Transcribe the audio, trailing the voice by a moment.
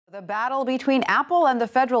The battle between Apple and the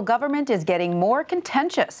federal government is getting more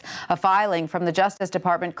contentious. A filing from the Justice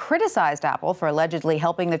Department criticized Apple for allegedly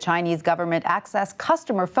helping the Chinese government access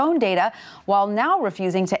customer phone data while now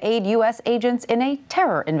refusing to aid U.S. agents in a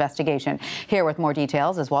terror investigation. Here with more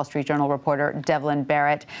details is Wall Street Journal reporter Devlin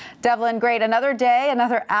Barrett. Devlin, great. Another day,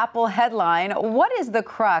 another Apple headline. What is the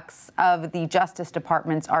crux of the Justice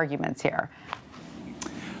Department's arguments here?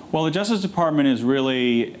 Well, the Justice Department is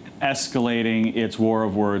really escalating its war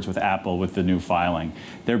of words with Apple with the new filing.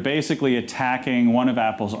 They're basically attacking one of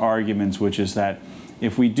Apple's arguments, which is that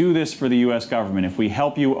if we do this for the U.S. government, if we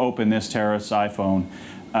help you open this terrorist iPhone,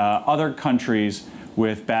 other countries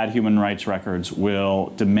with bad human rights records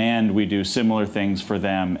will demand we do similar things for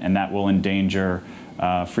them, and that will endanger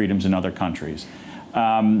freedoms in other countries.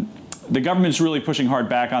 The government's really pushing hard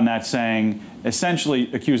back on that, saying,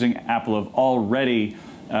 essentially accusing Apple of already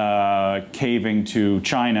caving to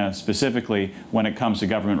China specifically when it comes to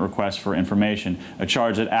government requests for information, a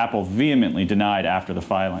charge that Apple vehemently denied after the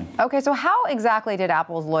filing. Okay, so how exactly did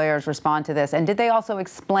Apple's lawyers respond to this? And did they also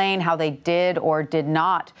explain how they did or did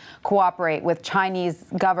not cooperate with Chinese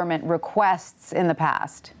government requests in the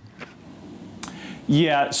past?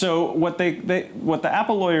 Yeah, so what the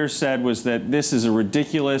Apple lawyers said was that this is a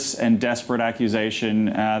ridiculous and desperate accusation.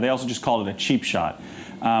 They also just called it a cheap shot.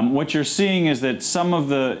 What you're seeing is that some of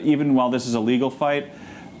the, even while this is a legal fight,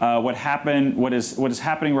 what is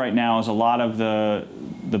happening right now is a lot of the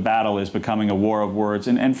battle is becoming a war of words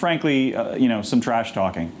and frankly, some trash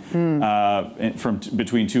talking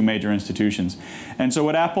between two major institutions. And so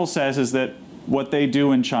what Apple says is that what they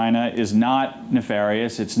do in China is not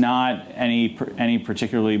nefarious. It's not any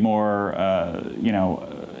particularly more,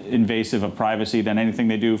 invasive of privacy than anything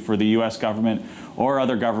they do for the U.S. government or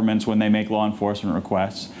other governments when they make law enforcement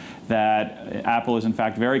requests. That Apple is in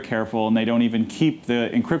fact very careful, and they don't even keep the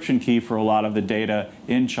encryption key for a lot of the data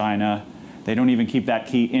in China. They don't even keep that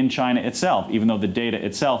key in China itself, even though the data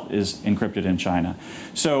itself is encrypted in China.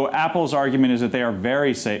 So Apple's argument is that they are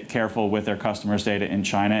very careful with their customers' data in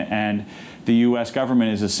China, and the U.S.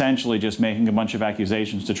 government is essentially just making a bunch of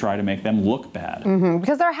accusations to try to make them look bad.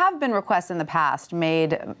 Because there have been requests in the past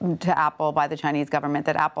made to Apple by the Chinese government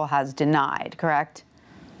that Apple has denied, correct?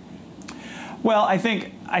 Well, I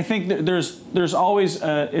think that there's always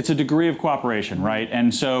it's a degree of cooperation, right?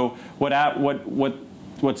 And so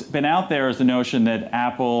what's been out there is the notion that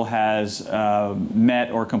Apple has met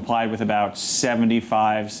or complied with about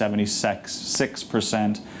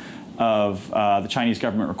 76% of the Chinese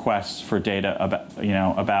government requests for data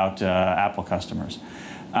about Apple customers.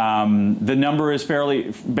 The number is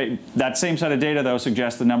that same set of data, though,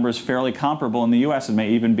 suggests the number is fairly comparable in the U.S. and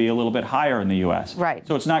may even be a little bit higher in the U.S. Right.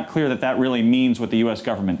 So it's not clear that that really means what the U.S.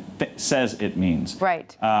 government says it means.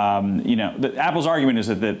 Right. Apple's argument is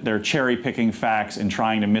that they're cherry-picking facts and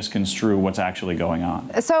trying to misconstrue what's actually going on.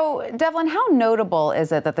 So, Devlin, how notable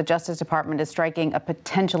is it that the Justice Department is striking a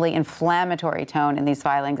potentially inflammatory tone in these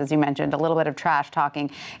filings, as you mentioned, a little bit of trash talking?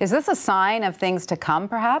 Is this a sign of things to come,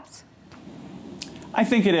 perhaps? I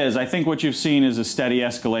think it is. I think what you've seen is a steady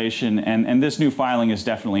escalation, and this new filing is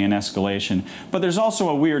definitely an escalation. But there's also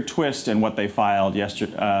a weird twist in what they filed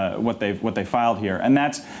yesterday, what they filed here, and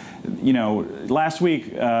that's, last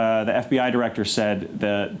week the FBI director said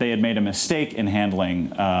that they had made a mistake in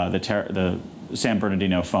handling the San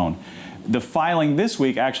Bernardino phone. The filing this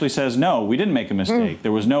week actually says, no, we didn't make a mistake.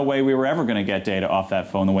 There was no way we were ever going to get data off that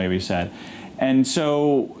phone the way we said. And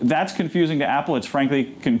so that's confusing to Apple. It's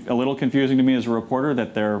frankly a little confusing to me as a reporter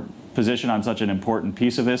that their position on such an important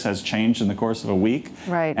piece of this has changed in the course of a week.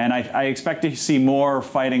 Right. And I expect to see more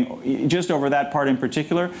fighting just over that part in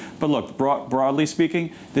particular. But look, broadly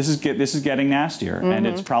speaking, this is getting nastier, and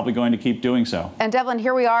it's probably going to keep doing so. And Devlin,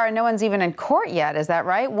 here we are, and no one's even in court yet. Is that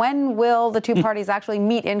right? When will the two parties actually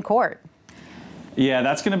meet in court? Yeah,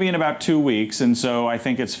 that's going to be in about 2 weeks, and so I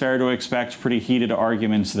think it's fair to expect pretty heated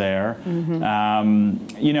arguments there.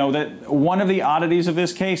 That one of the oddities of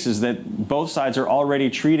this case is that both sides are already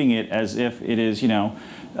treating it as if it is,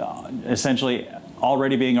 essentially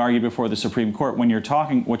already being argued before the Supreme Court. When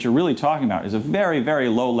what you're really talking about is a very, very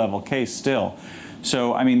low-level case still.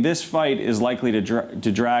 So, I mean, this fight is likely to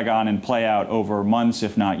drag on and play out over months,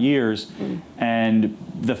 if not years. And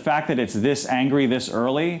the fact that it's this angry this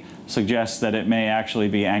early suggests that it may actually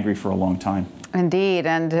be angry for a long time. Indeed.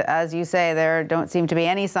 And as you say, there don't seem to be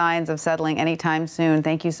any signs of settling anytime soon.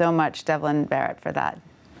 Thank you so much, Devlin Barrett, for that.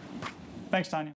 Thanks, Tanya.